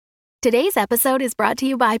Today's episode is brought to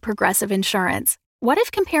you by Progressive Insurance. What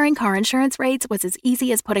if comparing car insurance rates was as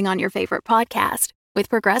easy as putting on your favorite podcast? With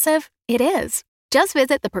Progressive, it is. Just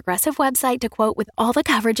visit the Progressive website to quote with all the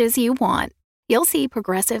coverages you want. You'll see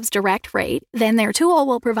Progressive's direct rate, then their tool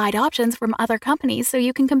will provide options from other companies so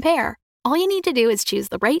you can compare. All you need to do is choose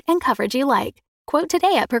the rate and coverage you like. Quote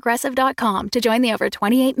today at Progressive.com to join the over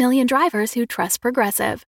 28 million drivers who trust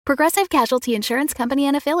Progressive. Progressive Casualty Insurance Company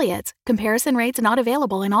and Affiliates. Comparison rates not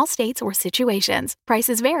available in all states or situations.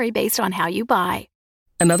 Prices vary based on how you buy.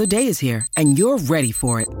 Another day is here, and you're ready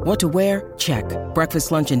for it. What to wear? Check.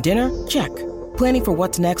 Breakfast, lunch, and dinner? Check. Planning for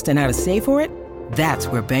what's next and how to save for it? That's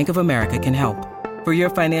where Bank of America can help. For your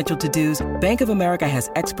financial to-dos, Bank of America has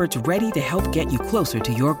experts ready to help get you closer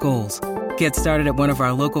to your goals. Get started at one of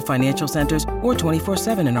our local financial centers or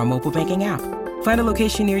 24/7 in our mobile banking app. Find a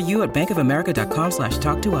location near you at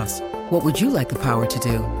bankofamerica.com/talktous. What would you like the power to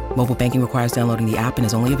do? Mobile banking requires downloading the app and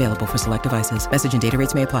is only available for select devices. Message and data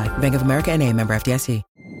rates may apply. Bank of America N.A., member FDIC.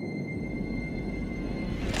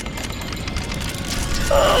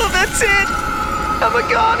 Oh, that's it! I'm a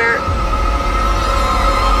goner!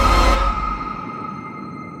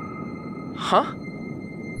 Huh?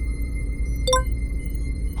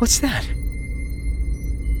 What's that?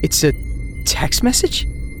 It's a text message?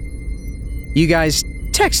 You guys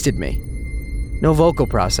texted me. No vocal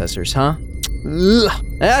processors, huh? Ugh,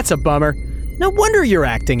 that's a bummer. No wonder you're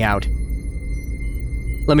acting out.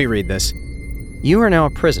 Let me read this. You are now a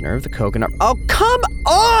prisoner of the Kogan. Oh, come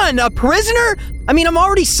on! A prisoner? I mean, I'm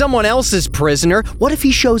already someone else's prisoner. What if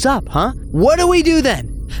he shows up, huh? What do we do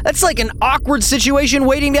then? That's like an awkward situation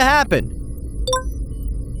waiting to happen.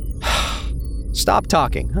 Stop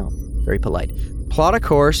talking. Oh, very polite. Plot a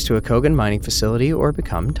course to a Kogan mining facility or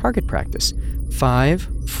become target practice. 5,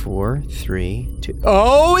 4, 3, 2...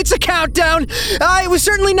 Oh, it's a countdown! It was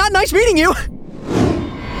certainly not nice meeting you!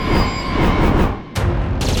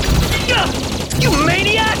 You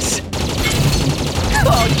maniacs!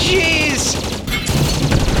 Oh, jeez!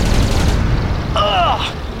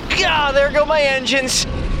 Oh, God, there go my engines.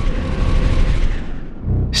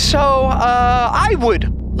 So, I would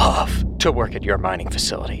love to work at your mining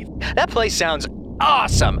facility. That place sounds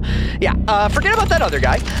awesome. Yeah, forget about that other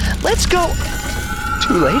guy. Let's go...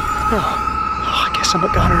 Too late? Oh, I guess I'm a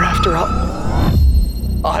goner after all.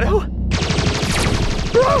 Otto?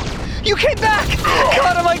 Bro, you came back!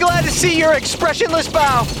 God, am I glad to see your expressionless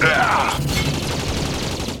bow.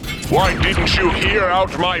 Why didn't you hear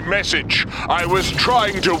out my message? I was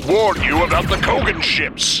trying to warn you about the Kogan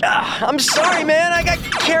ships. I'm sorry, man. I got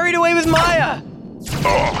carried away with Maya.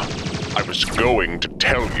 Oh, I was going to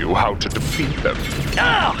tell you how to defeat them.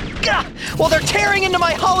 Oh, God. Well, they're tearing into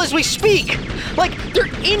my hull as we speak. Like, they're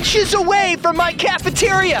inches away from my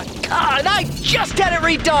cafeteria. God, and I just had it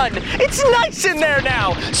redone. It's nice in there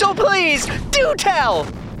now. So please, do tell.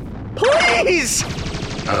 Please.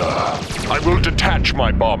 I will detach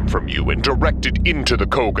my bomb from you and direct it into the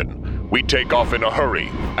Kogan. We take off in a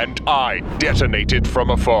hurry, and I detonate it from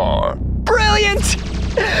afar. Brilliant!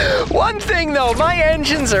 One thing, though, my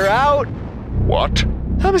engines are out. What?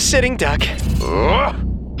 I'm a sitting duck.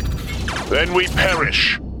 Then we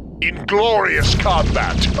perish in glorious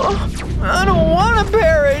combat. I don't want to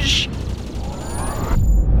perish.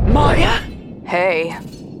 Maya? Hey.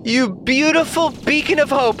 You beautiful beacon of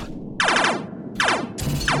hope.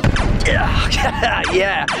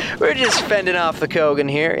 Yeah, we're just fending off the Kogan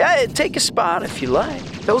here. Yeah, take a spot if you like.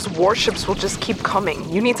 Those warships will just keep coming.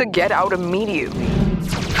 You need to get out immediately.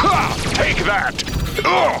 Ha! Take that!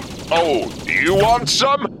 Oh, you want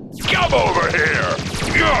some? Come over here!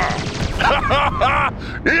 Yeah!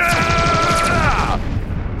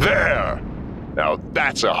 There! Now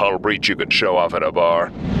that's a hull breach you can show off at a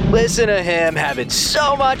bar. Listen to him having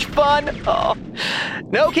so much fun. Oh,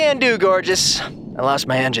 no can do, gorgeous. I lost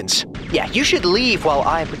my engines. Yeah, you should leave while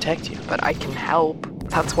I protect you. But I can help.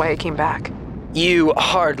 That's why I came back. You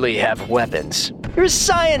hardly have weapons. You're a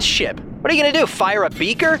science ship. What are you gonna do, fire a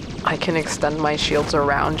beaker? I can extend my shields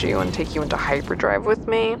around you and take you into hyperdrive with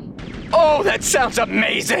me. Oh, that sounds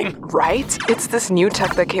amazing! Right? It's this new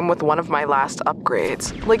tech that came with one of my last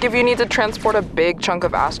upgrades. Like if you need to transport a big chunk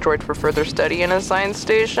of asteroid for further study in a science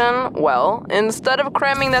station, well, instead of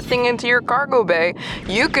cramming that thing into your cargo bay,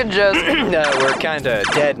 you could just... We're kinda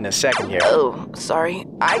dead in a second here. Oh, sorry.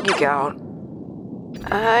 I geek out.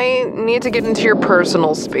 I need to get into your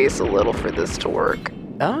personal space a little for this to work.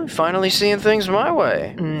 Oh, finally seeing things my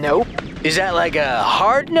way. Nope. Is that like a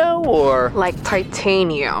hard no, or...? Like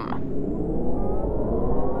titanium.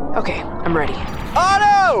 Okay, I'm ready.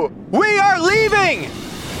 Otto! We are leaving!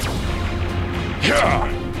 Yeah,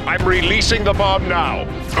 I'm releasing the bomb now.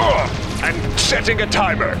 And setting a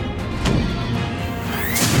timer.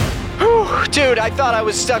 Dude, I thought I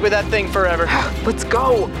was stuck with that thing forever. Let's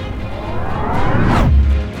go.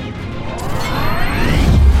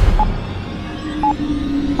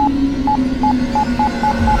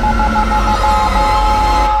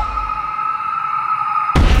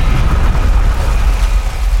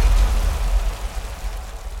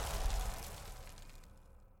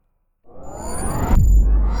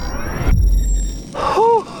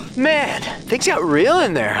 Man, things got real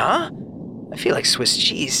in there, huh? I feel like Swiss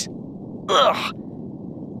cheese. Ugh.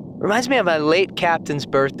 Reminds me of my late captain's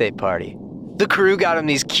birthday party. The crew got him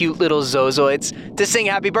these cute little Zozoids to sing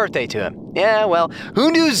happy birthday to him. Yeah, well,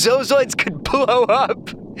 who knew Zozoids could blow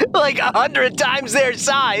up like 100 times their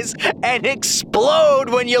size and explode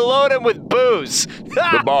when you load them with booze?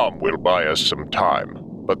 The bomb will buy us some time,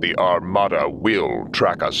 but the Armada will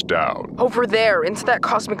track us down. Over there, into that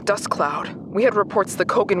cosmic dust cloud. We had reports the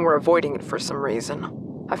Kogan were avoiding it for some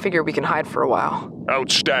reason. I figure we can hide for a while.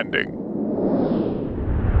 Outstanding.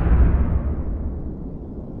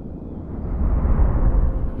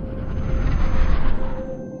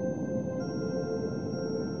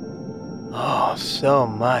 Oh, so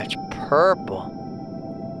much purple.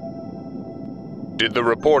 Did the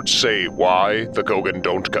reports say why the Kogan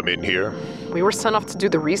don't come in here? We were sent off to do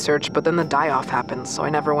the research, but then the die-off happened, so I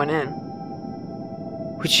never went in.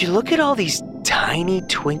 Would you look at all these tiny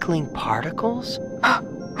twinkling particles?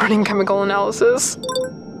 Running chemical analysis.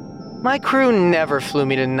 My crew never flew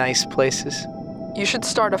me to nice places. You should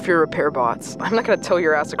start off your repair bots. I'm not gonna tow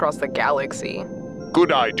your ass across the galaxy.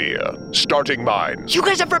 Good idea. Starting mines. You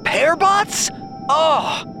guys have repair bots?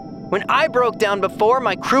 Oh, when I broke down before,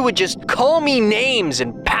 my crew would just call me names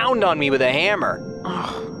and pound on me with a hammer.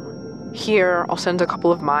 Here, I'll send a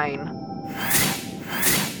couple of mine.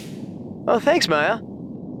 Oh, thanks, Maya.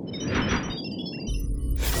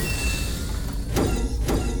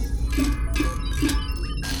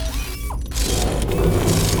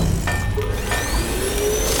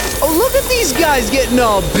 Oh, look at these guys getting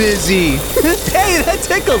all busy. Hey, that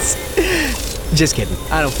tickles. Just kidding.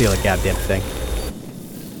 I don't feel a goddamn thing.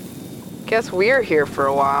 Guess we're here for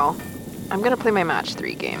a while. I'm gonna play my match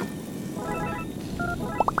 3 game.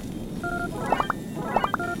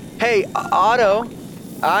 Hey, Otto.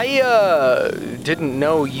 I, didn't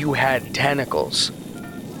know you had tentacles.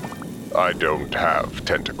 I don't have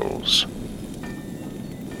tentacles.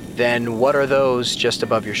 Then what are those just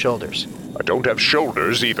above your shoulders? I don't have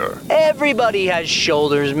shoulders either. Everybody has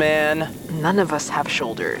shoulders, man. None of us have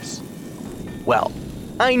shoulders. Well,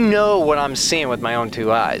 I know what I'm seeing with my own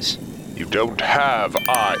 2 eyes. You don't have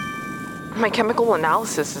My chemical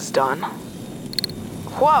analysis is done.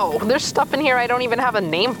 Whoa, there's stuff in here I don't even have a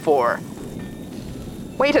name for.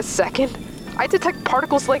 Wait a second. I detect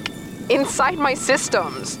particles, like, inside my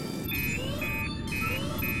systems.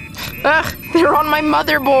 Ugh, they're on my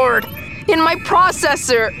motherboard. In my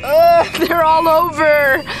processor. Ugh, they're all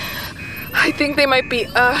over. I think they might be,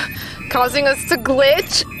 causing us to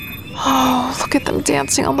glitch. Oh, look at them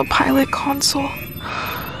dancing on the pilot console.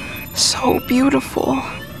 So beautiful.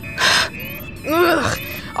 Ugh.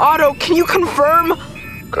 Otto, can you confirm?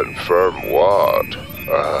 Confirm what?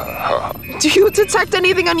 Do you detect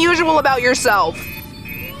anything unusual about yourself?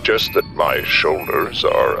 Just that my shoulders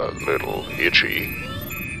are a little itchy.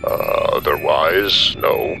 Otherwise,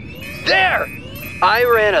 no. There! I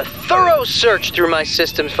ran a thorough search through my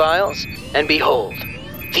systems files, and behold,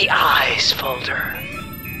 the eyes folder.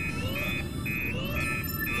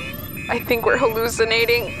 I think we're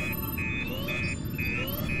hallucinating.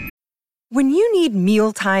 When you need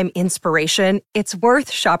mealtime inspiration, it's worth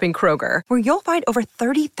shopping Kroger, where you'll find over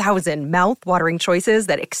 30,000 mouth-watering choices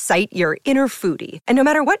that excite your inner foodie. And no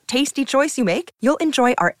matter what tasty choice you make, you'll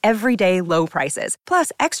enjoy our everyday low prices,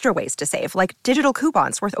 plus extra ways to save, like digital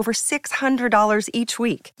coupons worth over $600 each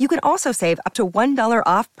week. You can also save up to $1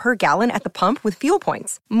 off per gallon at the pump with fuel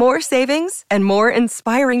points. More savings and more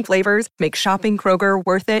inspiring flavors make shopping Kroger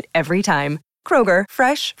worth it every time. Kroger,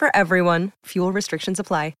 fresh for everyone. Fuel restrictions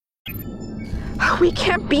apply. We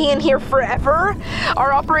can't be in here forever.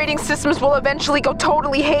 Our operating systems will eventually go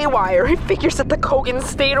totally haywire. It figures that the Kogan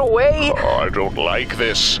stayed away. Oh, I don't like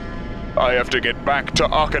this. I have to get back to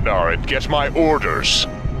Akanar and get my orders.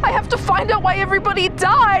 I have to find out why everybody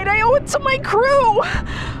died. I owe it to my crew.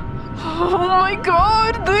 Oh my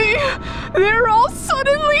god, they're all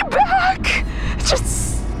suddenly back.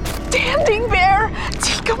 Just standing there,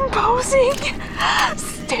 decomposing,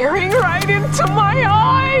 staring right into my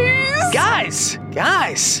eyes.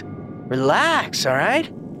 Guys, relax, all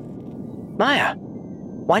right? Maya,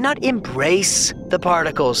 why not embrace the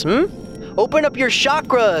particles, Open up your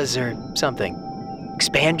chakras or something.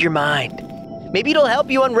 Expand your mind. Maybe it'll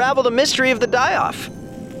help you unravel the mystery of the die-off.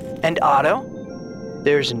 And Otto,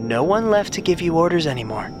 there's no one left to give you orders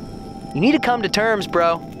anymore. You need to come to terms,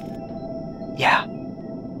 bro. Yeah,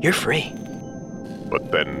 you're free.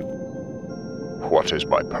 But then, what is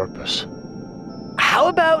my purpose? How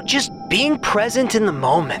about just being present in the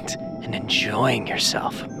moment and enjoying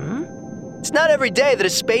yourself? It's not every day that a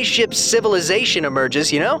spaceship civilization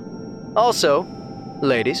emerges, you know? Also,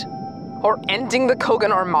 ladies. Or ending the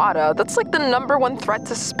Kogan Armada. That's like the #1 threat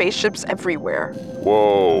to spaceships everywhere.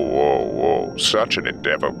 Whoa. Such an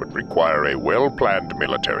endeavor would require a well-planned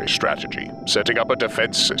military strategy, setting up a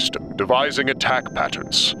defense system, devising attack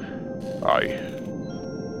patterns. I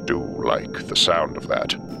do like the sound of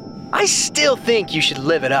that. I still think you should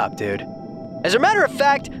live it up, dude. As a matter of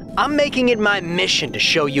fact, I'm making it my mission to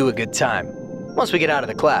show you a good time. Once we get out of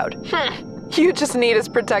the cloud. You just need his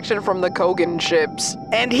protection from the Kogan ships.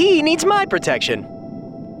 And he needs my protection.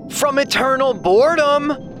 From eternal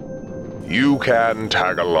boredom. You can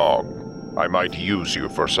tag along. I might use you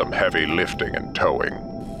for some heavy lifting and towing.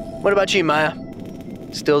 What about you, Maya?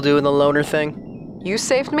 Still doing the loner thing? You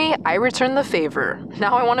saved me, I returned the favor.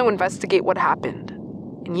 Now I want to investigate what happened.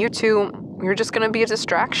 And you two, you're just gonna be a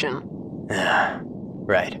distraction.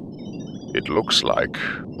 Right. It looks like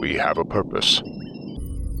we have a purpose.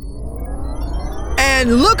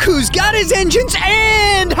 And look who's got his engines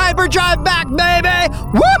and hyperdrive back, baby!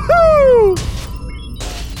 Woohoo!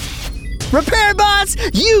 Repair bots,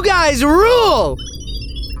 you guys rule!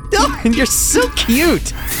 Oh, and you're so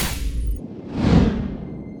cute.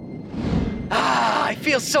 I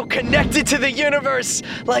feel so connected to the universe,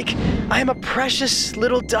 like I am a precious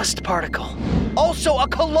little dust particle. Also a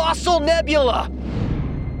colossal nebula.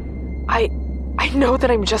 I know that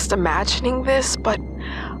I'm just imagining this, but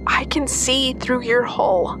I can see through your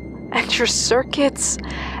hull and your circuits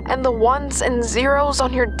and the ones and zeros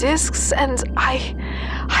on your disks, and I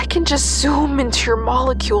can just zoom into your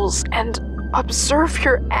molecules and observe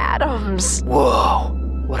your atoms. Whoa,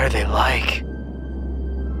 what are they like?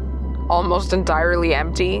 Almost entirely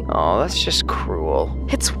empty. Oh, that's just cruel.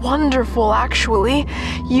 It's wonderful, actually.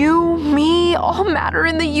 You, me, all matter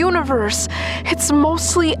in the universe. It's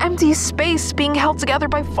mostly empty space being held together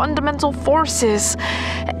by fundamental forces.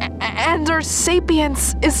 And our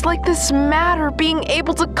sapience is like this matter being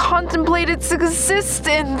able to contemplate its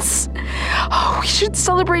existence. Oh, we should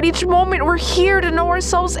celebrate each moment we're here to know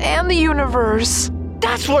ourselves and the universe.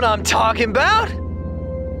 That's what I'm talking about.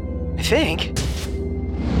 I think.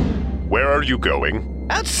 Where are you going?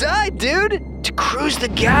 Outside, dude! To cruise the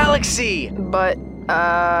galaxy! But,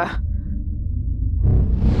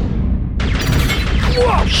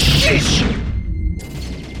 Whoa, shish!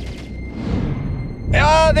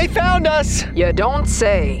 They found us! you don't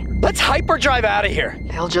say. Let's hyperdrive out of here!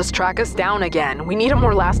 They'll just track us down again. We need a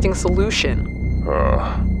more lasting solution.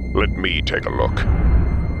 Let me take a look.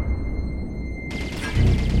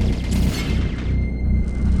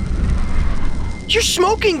 You're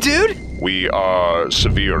smoking, dude! We are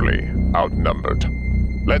severely outnumbered.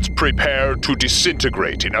 Let's prepare to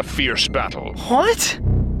disintegrate in a fierce battle. What?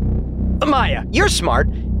 Maya, you're smart.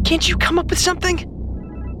 Can't you come up with something?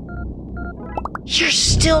 You're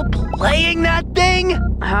still playing that thing?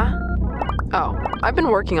 Huh? Oh, I've been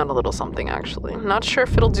working on a little something, actually. Not sure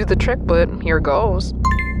if it'll do the trick, but here goes.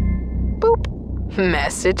 Boop.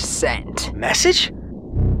 Message sent. Message?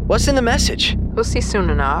 What's in the message? We'll see soon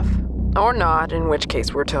enough. Or not, in which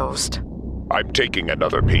case we're toast. I'm taking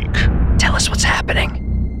another peek. Tell us what's happening.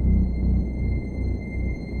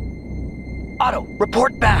 Otto,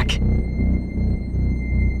 report back.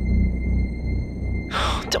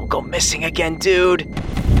 Don't go missing again, dude.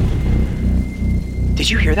 Did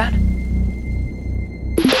you hear that?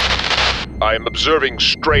 I am observing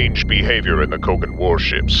strange behavior in the Kogan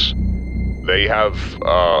warships. They have,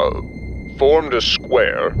 formed a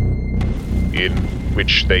square in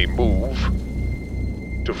which they move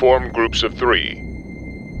to form groups of 3.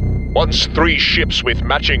 Once 3 ships with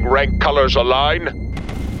matching rank colors align,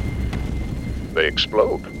 they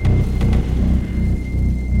explode.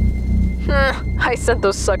 I sent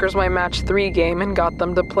those suckers my match 3 game and got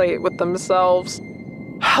them to play it with themselves.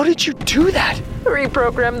 How did you do that?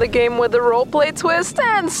 Reprogrammed the game with a roleplay twist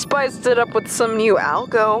and spiced it up with some new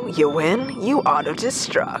algo. You win, you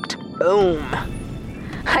auto-destruct. Boom.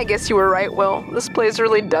 I guess you were right, Will. This place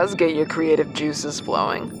really does get your creative juices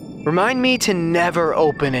flowing. Remind me to never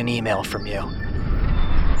open an email from you.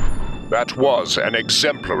 That was an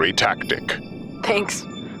exemplary tactic. Thanks.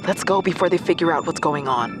 Let's go before they figure out what's going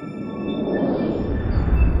on.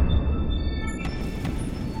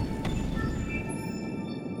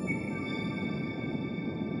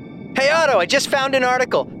 Hey Otto, I just found an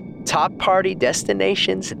article. Top party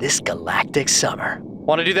destinations this galactic summer.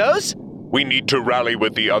 Want to do those? We need to rally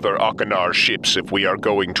with the other Akanar ships if we are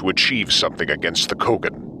going to achieve something against the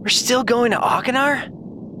Kogan. We're still going to Akanar?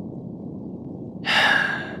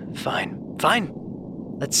 Fine.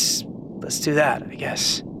 Let's do that, I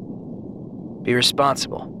guess. Be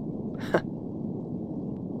responsible.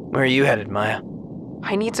 Where are you headed, Maya?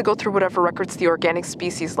 I need to go through whatever records the organic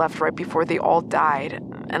species left right before they all died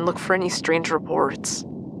and look for any strange reports.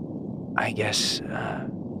 I guess,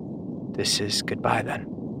 this is goodbye then.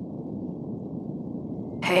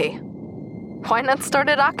 Hey, why not start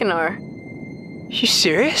at Akanar? You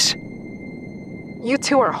serious? You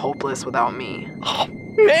two are hopeless without me. Oh,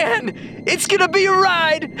 man! It's gonna be a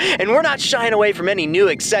ride! And we're not shying away from any new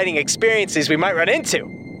exciting experiences we might run into.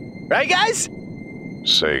 Right, guys?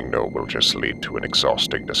 Saying no will just lead to an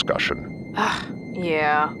exhausting discussion.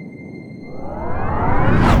 Yeah.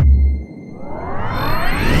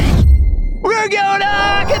 We're going to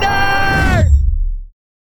Akanar!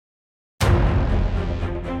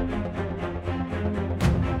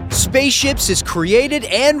 Spaceships is created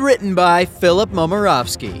and written by Philip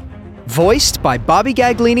Momorovsky. Voiced by Bobby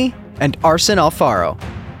Gaglini and Arsen Alfaro.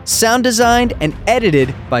 Sound designed and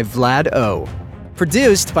edited by Vlad O.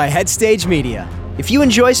 Produced by Headstage Media. If you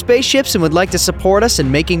enjoy Spaceships and would like to support us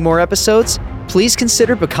in making more episodes, please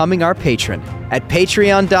consider becoming our patron at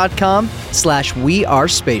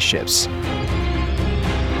patreon.com/wearespaceships.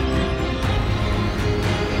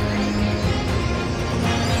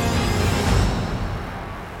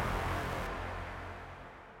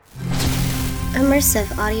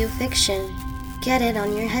 Immersive audio fiction. Get it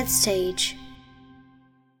on your Headstage.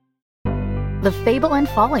 The Fable and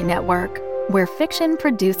Folly Network, where fiction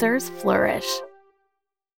producers flourish.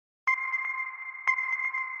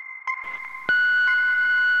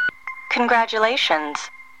 Congratulations.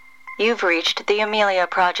 You've reached the Amelia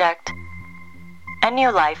Project. A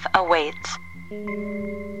new life awaits.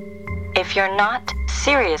 If you're not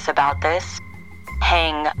serious about this,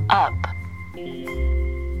 hang up.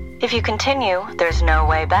 If you continue, there's no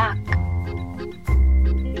way back.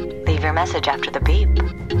 Leave your message after the beep.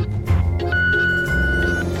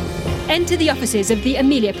 Enter the offices of the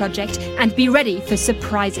Amelia Project and be ready for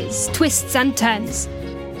surprises, twists and turns.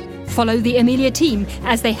 Follow the Amelia team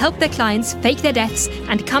as they help their clients fake their deaths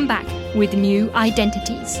and come back with new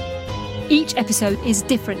identities. Each episode is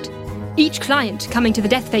different. Each client coming to the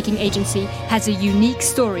death-faking agency has a unique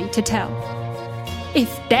story to tell.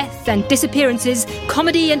 If death and disappearances,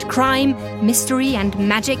 comedy and crime, mystery and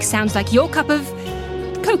magic sounds like your cup of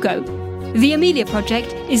cocoa, The Amelia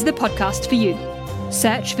Project is the podcast for you.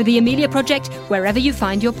 Search for The Amelia Project wherever you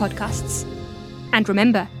find your podcasts. And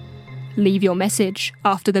remember, leave your message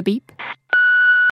after the beep.